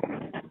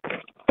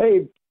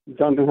 Hey,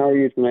 Jonathan, how are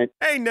you tonight?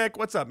 Hey, Nick.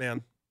 What's up,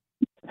 man?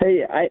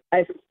 Hey, I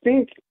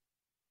think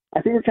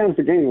we're kind of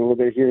forgetting a little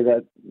bit here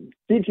that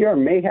DTR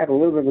may have a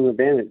little bit of an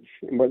advantage.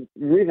 But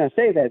the reason I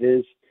say that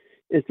is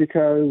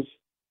because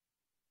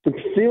the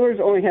Steelers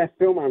only have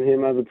film on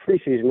him of the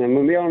preseason. And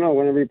we all know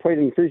whenever he played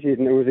in the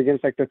preseason, it was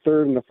against like the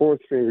third and the fourth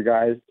string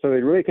guys. So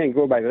they really can't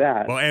go by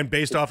that. Well, and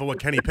based off of what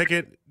Kenny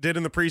Pickett did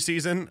in the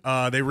preseason,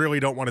 they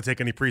really don't want to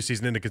take any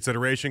preseason into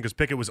consideration because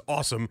Pickett was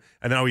awesome,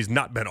 and now he's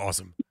not been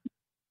awesome.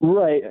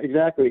 Right,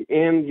 exactly.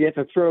 And you have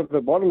to throw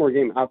the Baltimore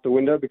game out the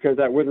window because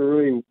that wasn't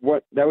really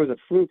that was a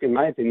fluke in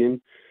my opinion.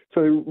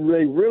 So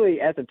they really,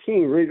 as a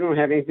team, really don't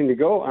have anything to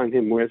go on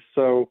him with.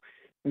 So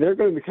they're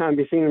going to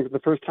be seeing him for the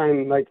first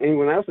time like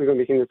anyone else is going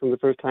to be seeing him for the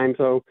first time.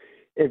 So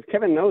if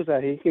Kevin knows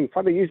that, he can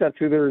probably use that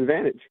to their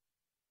advantage.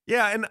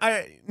 Yeah, and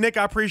Nick,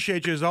 I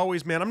appreciate you as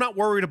always, man. I'm not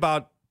worried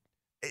about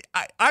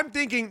I'm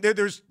thinking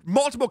there's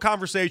multiple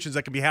conversations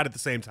that can be had at the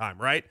same time,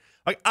 right?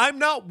 Like, I'm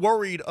not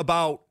worried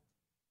about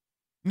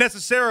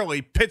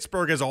necessarily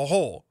Pittsburgh as a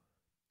whole.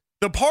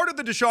 The part of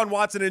the Deshaun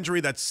Watson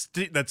injury that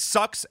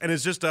sucks and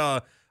is just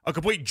a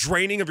complete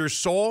draining of your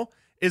soul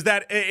is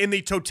that in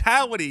the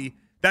totality,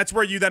 that's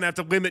where you then have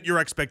to limit your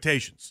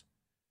expectations.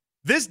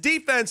 This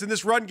defense and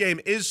this run game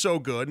is so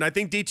good, and I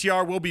think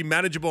DTR will be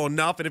manageable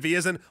enough, and if he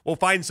isn't, we'll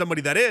find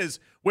somebody that is,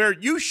 where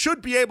you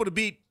should be able to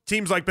beat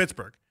teams like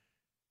Pittsburgh.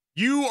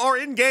 You are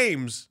in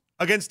games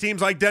against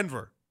teams like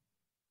Denver.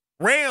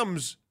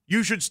 Rams,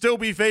 you should still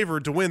be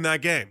favored to win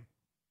that game.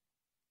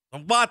 A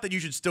lot that you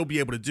should still be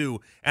able to do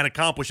and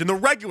accomplish in the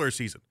regular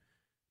season.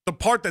 The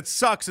part that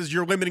sucks is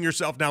you're limiting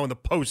yourself now in the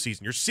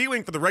postseason. Your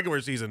ceiling for the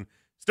regular season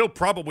still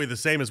probably the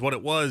same as what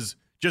it was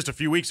just a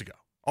few weeks ago,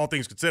 all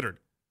things considered.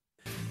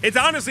 It's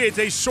honestly, it's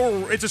a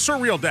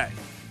surreal day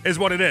is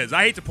what it is.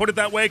 I hate to put it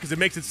that way because it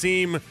makes it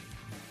seem,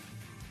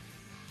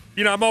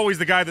 I'm always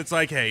the guy that's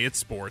like, hey, it's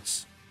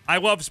sports. I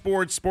love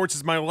sports. Sports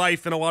is my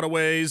life in a lot of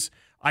ways.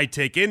 I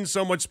take in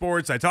so much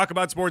sports. I talk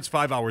about sports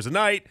 5 hours a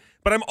night,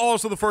 but I'm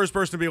also the first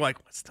person to be like,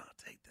 let's not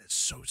take this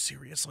so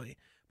seriously.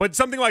 But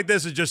something like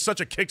this is just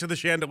such a kick to the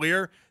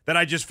chandelier that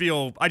I just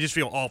feel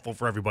awful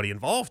for everybody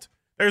involved.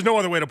 There's no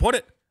other way to put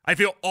it. I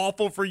feel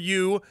awful for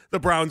you, the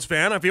Browns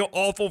fan. I feel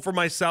awful for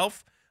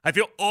myself. I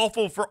feel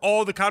awful for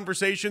all the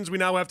conversations we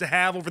now have to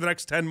have over the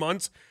next 10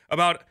 months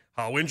about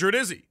how injured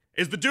is he?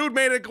 Is the dude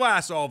made of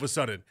glass all of a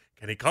sudden?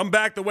 Can he come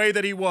back the way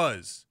that he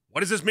was? What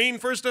does this mean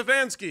for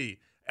Stefanski?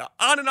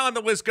 On and on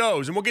the list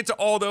goes, and we'll get to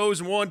all those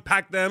and we'll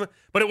unpack them,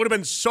 but it would have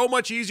been so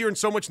much easier and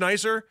so much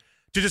nicer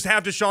to just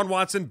have Deshaun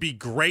Watson be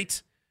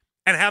great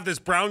and have this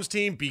Browns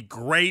team be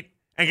great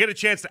and get a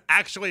chance to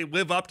actually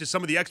live up to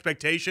some of the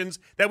expectations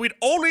that we'd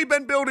only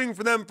been building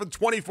for them for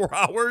 24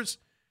 hours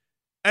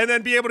and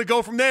then be able to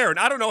go from there. And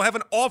I don't know, have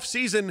an off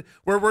season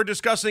where we're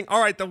discussing,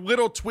 all right, the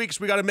little tweaks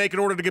we got to make in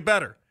order to get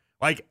better.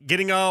 Like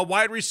getting a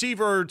wide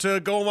receiver to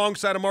go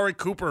alongside Amari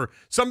Cooper,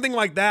 something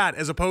like that,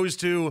 as opposed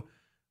to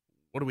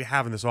what do we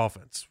have in this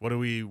offense? What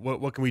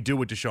can we do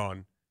with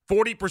Deshaun?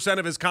 40%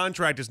 of his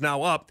contract is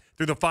now up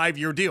through the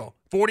 5-year deal.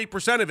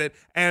 40% of it,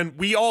 and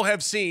we all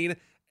have seen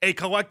a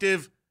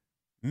collective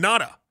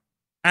nada.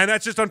 And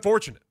that's just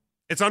unfortunate.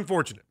 It's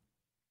unfortunate.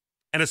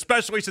 And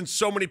especially since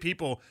so many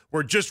people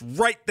were just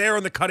right there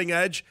on the cutting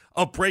edge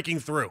of breaking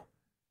through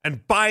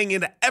and buying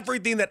into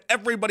everything that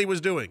everybody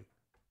was doing.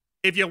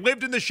 If you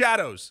lived in the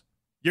shadows,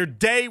 your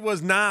day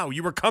was now.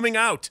 You were coming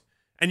out.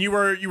 And you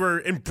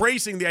were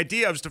embracing the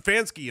idea of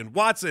Stefanski and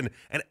Watson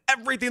and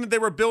everything that they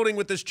were building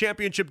with this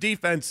championship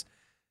defense.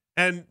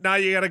 And now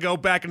you got to go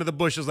back into the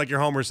bushes like you're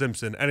Homer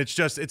Simpson. And it's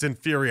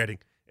infuriating.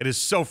 It is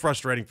so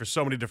frustrating for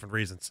so many different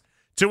reasons.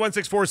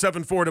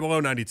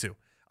 216-474-0092.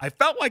 I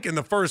felt like in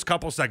the first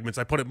couple segments,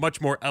 I put it much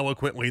more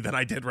eloquently than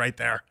I did right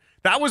there.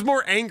 That was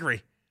more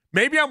angry.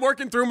 Maybe I'm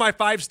working through my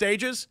 5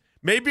 stages.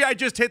 Maybe I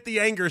just hit the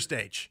anger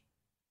stage.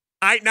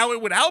 Now,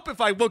 it would help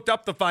if I looked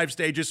up the 5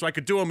 stages so I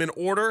could do them in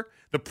order,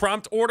 the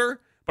prompt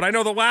order. But I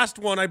know the last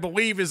one, I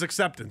believe, is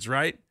acceptance,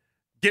 right?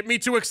 Get me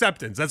to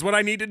acceptance. That's what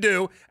I need to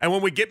do. And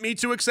when we get me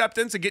to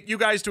acceptance and get you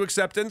guys to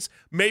acceptance,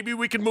 maybe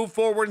we can move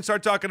forward and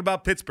start talking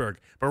about Pittsburgh.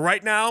 But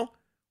right now,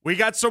 we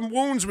got some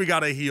wounds we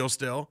got to heal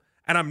still.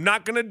 And I'm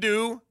not going to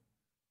do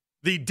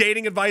the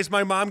dating advice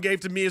my mom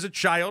gave to me as a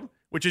child,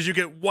 which is you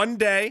get one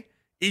day,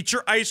 eat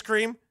your ice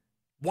cream,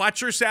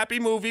 watch your sappy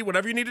movie,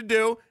 whatever you need to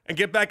do, and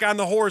get back on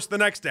the horse the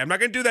next day. I'm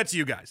not going to do that to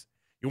you guys.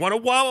 You want to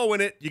wallow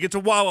in it, you get to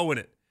wallow in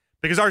it.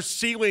 Because our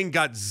ceiling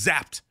got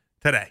zapped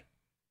today.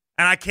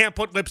 And I can't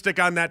put lipstick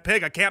on that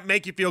pig. I can't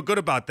make you feel good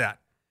about that.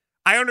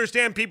 I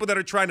understand people that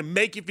are trying to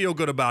make you feel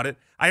good about it.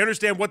 I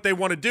understand what they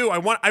want to do. I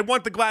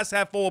want the glass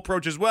half full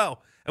approach as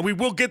well. And we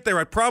will get there.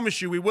 I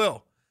promise you we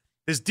will.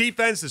 This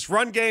defense, this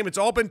run game, it's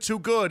all been too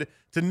good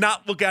to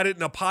not look at it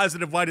in a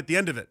positive light at the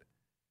end of it.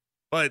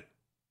 But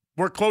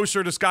we're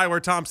closer to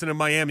Skylar Thompson in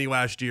Miami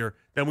last year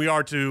than we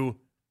are to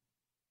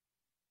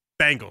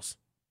Bengals,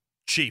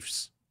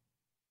 Chiefs,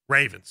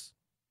 Ravens,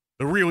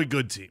 the really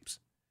good teams.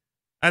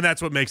 And that's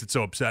what makes it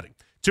so upsetting.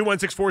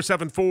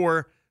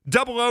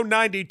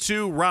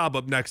 216-474-0092. Rob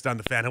up next on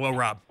The Fan. Hello,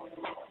 Rob.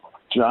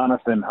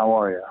 Jonathan, how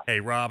are you? Hey,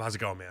 Rob. How's it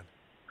going, man?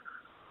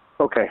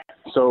 Okay,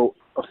 so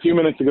a few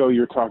minutes ago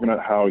you were talking about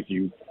how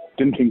you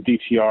didn't think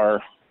DTR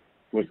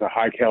was a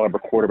high-caliber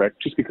quarterback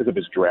just because of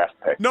his draft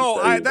pick.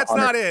 No, that's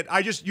not it.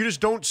 You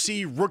just don't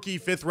see rookie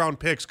fifth-round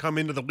picks come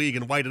into the league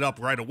and light it up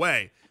right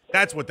away.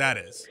 That's what that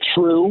is.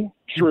 True.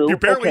 You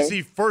barely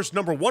see first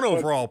number 1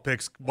 overall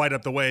picks light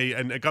up the way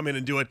and come in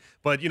and do it.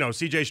 But,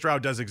 C.J.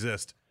 Stroud does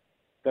exist.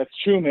 That's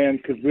true, man,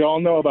 because we all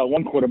know about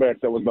one quarterback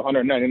that was the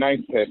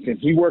 199th pick, and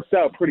he works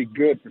out pretty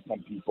good for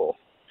some people.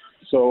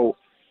 So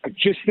I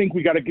just think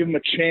we got to give him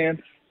a chance.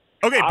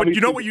 Okay, but Obviously,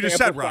 you know what you just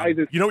said, Rob.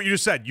 You know what you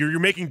just said. You're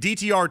making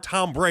DTR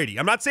Tom Brady.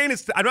 I'm not saying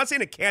it can't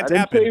happen. I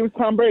didn't say it was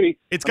Tom Brady.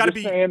 It's got to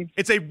be.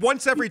 It's a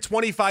once every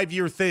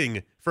 25-year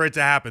thing for it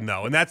to happen,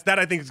 though, and that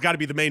I think has got to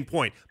be the main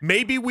point.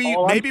 Maybe we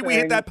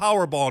hit that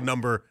Powerball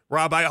number,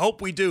 Rob. I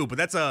hope we do, but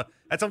that's a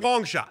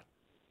long shot.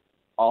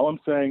 All I'm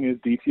saying is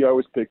DTR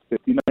was picked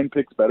 59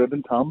 picks better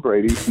than Tom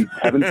Brady. We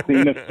haven't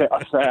seen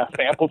a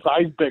sample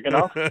size big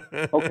enough.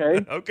 Okay.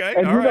 Okay.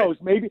 And who knows?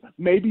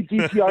 Maybe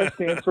DTR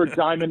stands for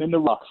diamond in the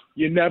rough.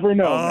 You never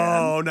know,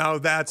 man. Oh, now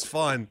that's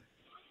fun.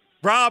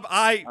 Rob,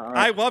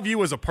 I love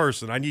you as a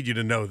person. I need you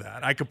to know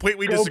that. I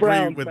completely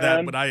disagree with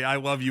that, but I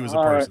love you as a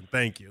person. Right.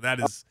 Thank you. That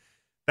is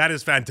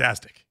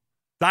fantastic.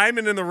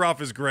 Diamond in the rough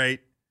is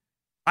great.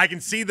 I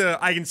can see the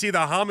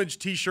homage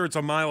T-shirts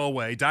a mile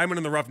away. Diamond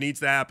in the rough needs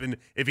to happen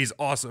if he's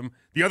awesome.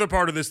 The other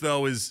part of this,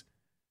 though, is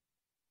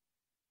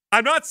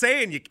I'm not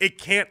saying it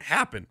can't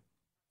happen.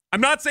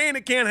 I'm not saying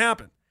it can't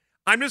happen.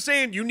 I'm just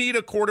saying you need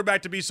a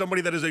quarterback to be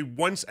somebody that is a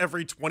once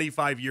every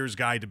 25 years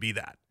guy to be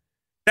that.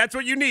 That's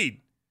what you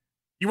need.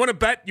 You want to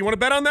bet? You want to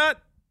bet on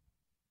that?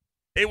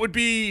 It would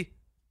be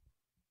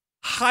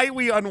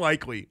highly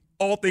unlikely,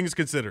 all things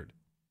considered.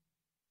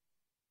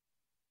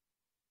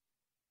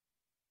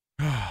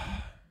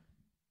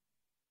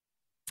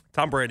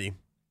 Tom Brady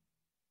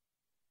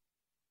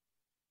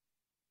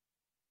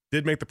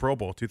did make the Pro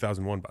Bowl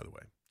 2001, by the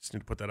way. Just need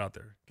to put that out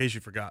there in case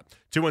you forgot.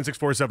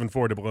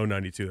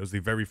 216-474-0092. That was the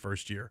very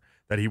first year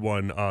that he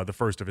won the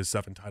first of his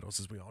 7 titles,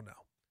 as we all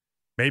know.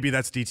 Maybe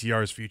that's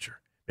DTR's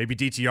future. Maybe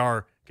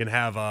DTR can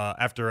have,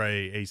 after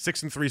a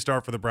 6-3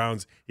 start for the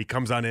Browns, he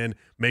comes on in,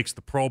 makes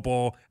the Pro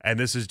Bowl, and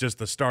this is just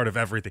the start of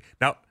everything.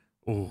 Now,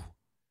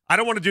 I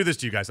don't want to do this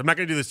to you guys. I'm not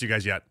going to do this to you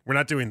guys yet. We're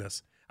not doing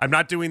this. I'm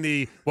not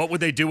doing what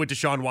would they do with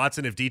Deshaun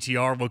Watson if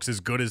DTR looks as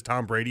good as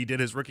Tom Brady did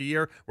his rookie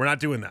year? We're not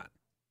doing that.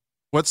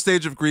 What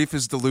stage of grief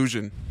is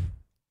delusion?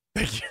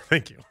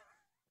 Thank you.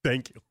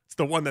 It's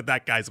the one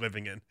that guy's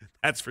living in.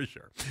 That's for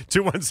sure.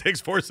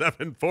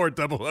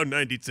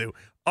 216-474-0092.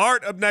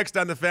 Art up next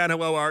on The Fan.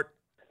 Hello, Art.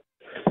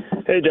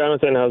 Hey,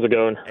 Jonathan. How's it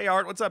going? Hey,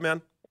 Art. What's up,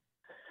 man?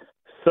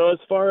 So as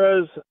far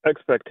as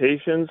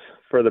expectations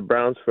for the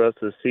Browns for us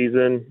this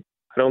season,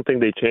 I don't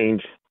think they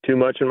change too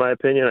much, in my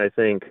opinion. I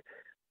think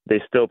they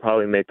still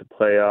probably make the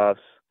playoffs,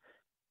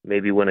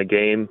 maybe win a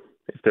game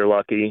if they're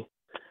lucky.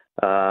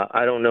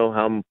 I don't know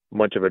how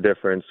much of a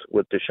difference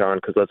with Deshaun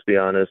because, let's be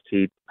honest,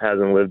 he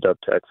hasn't lived up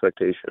to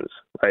expectations,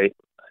 right?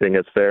 I think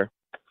that's fair.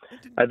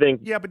 I think.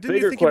 Yeah, but didn't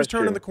you think he was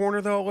turning the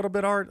corner, though, a little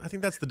bit, Art? I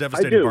think that's the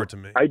devastating part to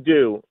me. I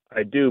do,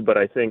 but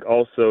I think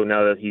also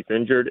now that he's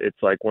injured,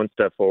 it's like 1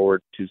 step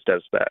forward, 2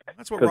 steps back.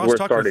 That's what Ross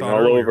Tucker thought all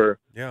earlier. Over.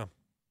 Yeah.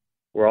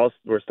 We're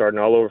starting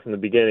all over from the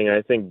beginning.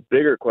 I think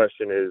bigger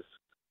question is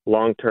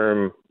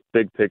long-term,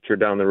 big picture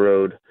down the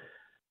road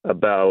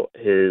about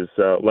his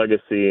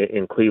legacy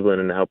in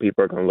Cleveland and how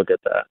people are going to look at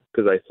that.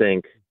 Because I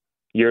think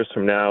years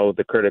from now,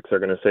 the critics are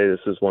going to say this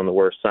is one of the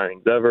worst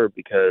signings ever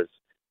because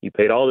you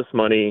paid all this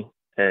money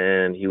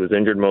and he was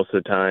injured most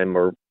of the time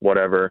or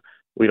whatever.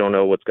 We don't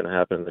know what's going to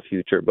happen in the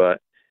future, but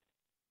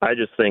I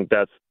just think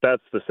that's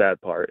the sad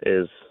part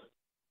is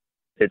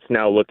it's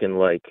now looking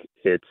like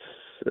it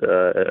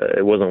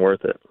wasn't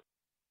worth it.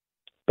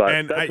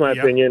 But that's my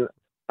opinion.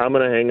 I'm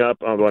going to hang up.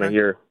 I want to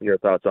hear your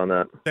thoughts on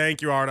that.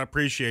 Thank you, Art. I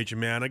appreciate you,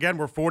 man. Again,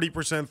 we're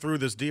 40% through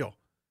this deal.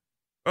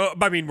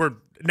 I mean, we're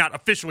not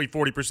officially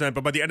 40%,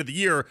 but by the end of the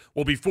year,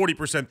 we'll be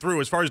 40%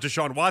 through. As far as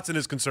Deshaun Watson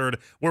is concerned,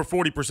 we're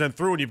 40%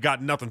 through, and you've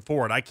got nothing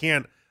for it. I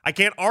can't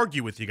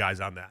argue with you guys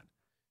on that.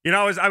 You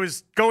know, I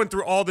was going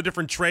through all the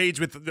different trades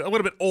with a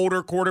little bit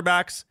older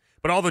quarterbacks,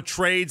 but all the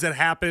trades that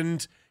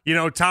happened. You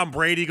know, Tom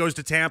Brady goes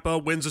to Tampa,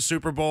 wins a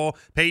Super Bowl.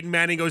 Peyton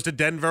Manning goes to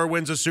Denver,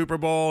 wins a Super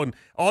Bowl. And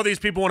all these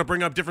people want to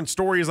bring up different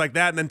stories like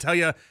that and then tell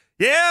you,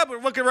 yeah,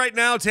 but look at right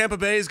now, Tampa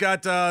Bay's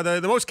got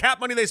the most cap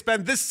money they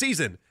spent this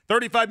season,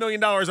 $35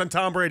 million on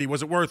Tom Brady.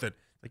 Was it worth it?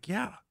 Like,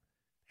 yeah,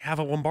 have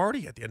a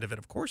Lombardi at the end of it.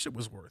 Of course it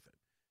was worth it.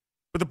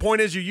 But the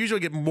point is, you usually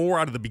get more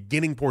out of the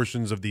beginning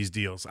portions of these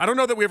deals. I don't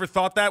know that we ever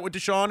thought that with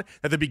Deshaun,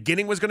 that the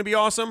beginning was going to be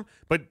awesome,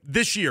 but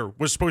this year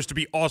was supposed to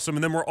be awesome,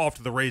 and then we're off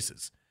to the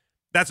races.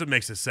 That's what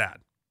makes it sad.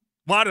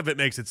 A lot of it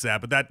makes it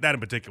sad, but that in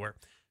particular.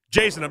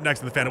 Jason up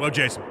next in the fan. Hello,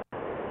 Jason.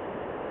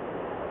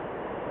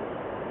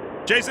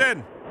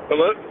 Jason.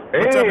 Hello.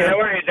 Hey, what's up, man? How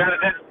are you,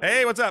 Jonathan?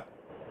 Hey, what's up?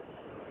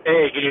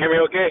 Hey, can you hear me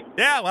okay?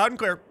 Yeah, loud and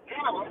clear.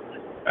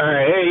 All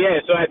right. Hey, yeah.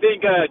 So I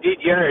think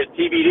DTR is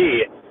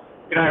TBD.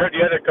 You know, I heard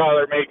the other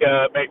caller make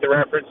the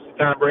reference to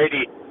Tom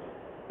Brady,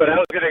 but I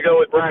was going to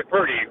go with Brock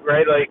Purdy,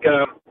 right? Like,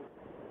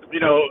 you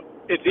know,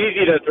 it's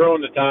easy to throw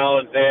in the towel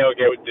and say,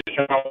 okay, with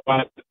Deshaun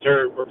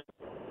Watson,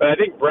 but I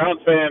think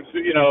Browns fans,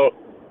 you know,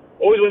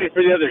 always waiting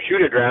for the other shoe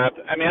to drop.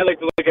 I mean, I like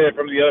to look at it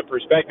from the other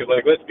perspective.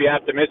 Like, let's be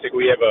optimistic.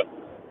 We have a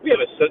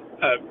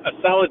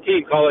solid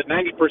team, call it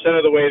 90%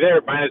 of the way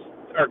there, minus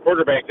our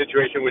quarterback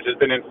situation, which has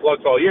been in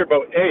flux all year.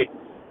 But hey,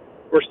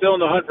 we're still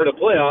in the hunt for the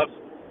playoffs.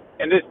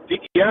 And this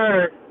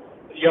DTR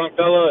young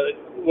fella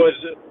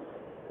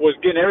was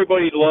getting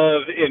everybody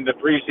love in the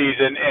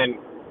preseason,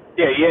 and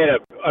yeah, he had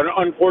an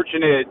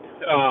unfortunate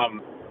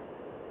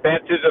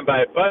baptism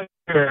by fire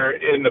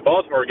in the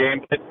Baltimore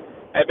game. But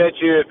I bet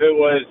you if it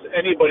was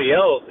anybody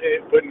else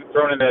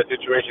thrown in that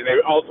situation,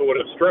 they also would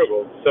have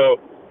struggled. So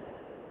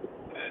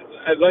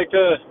I'd like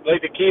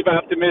to keep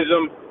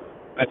optimism.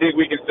 I think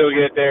we can still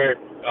get there.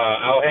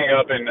 I'll hang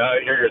up and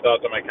hear your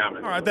thoughts on my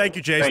comments. All right, thank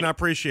you, Jason. I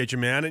appreciate you,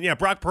 man. And yeah,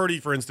 Brock Purdy,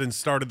 for instance,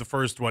 started the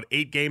first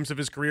 8 games of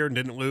his career and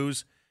didn't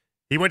lose.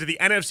 He went to the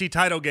NFC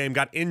title game,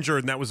 got injured,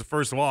 and that was the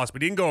first loss.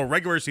 But he didn't go a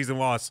regular season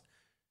loss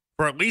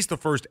for at least the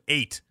first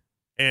 8.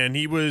 And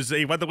he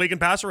led the league in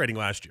passer rating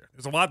last year.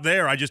 There's a lot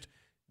there.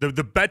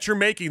 The bet you're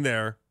making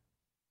there,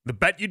 the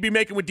bet you'd be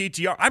making with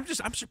DTR.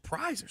 I'm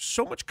surprised. There's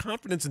so much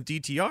confidence in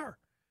DTR.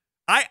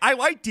 I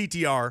like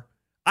DTR.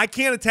 I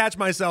can't attach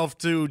myself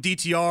to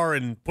DTR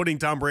and putting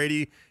Tom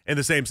Brady in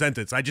the same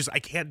sentence. I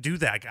can't do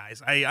that,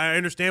 guys. I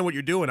understand what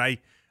you're doing.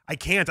 I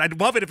can't. I'd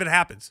love it if it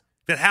happens.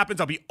 If it happens,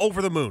 I'll be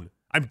over the moon.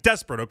 I'm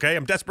desperate, okay?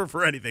 I'm desperate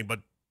for anything,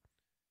 but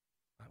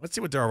let's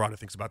see what Daryl Ryder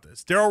thinks about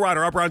this. Daryl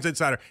Ryder, Up Browns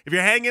Insider. If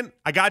you're hanging,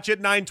 I got you at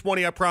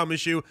 9:20, I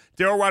promise you.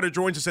 Daryl Ryder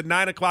joins us at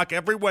 9 o'clock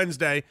every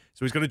Wednesday,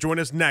 so he's going to join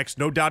us next.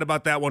 No doubt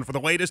about that one for the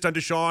latest on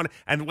Deshaun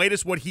and the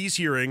latest what he's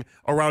hearing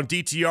around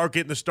DTR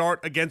getting the start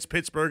against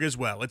Pittsburgh as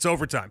well. It's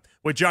overtime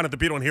with Jonathan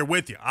Peterlin here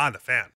with you on The Fan.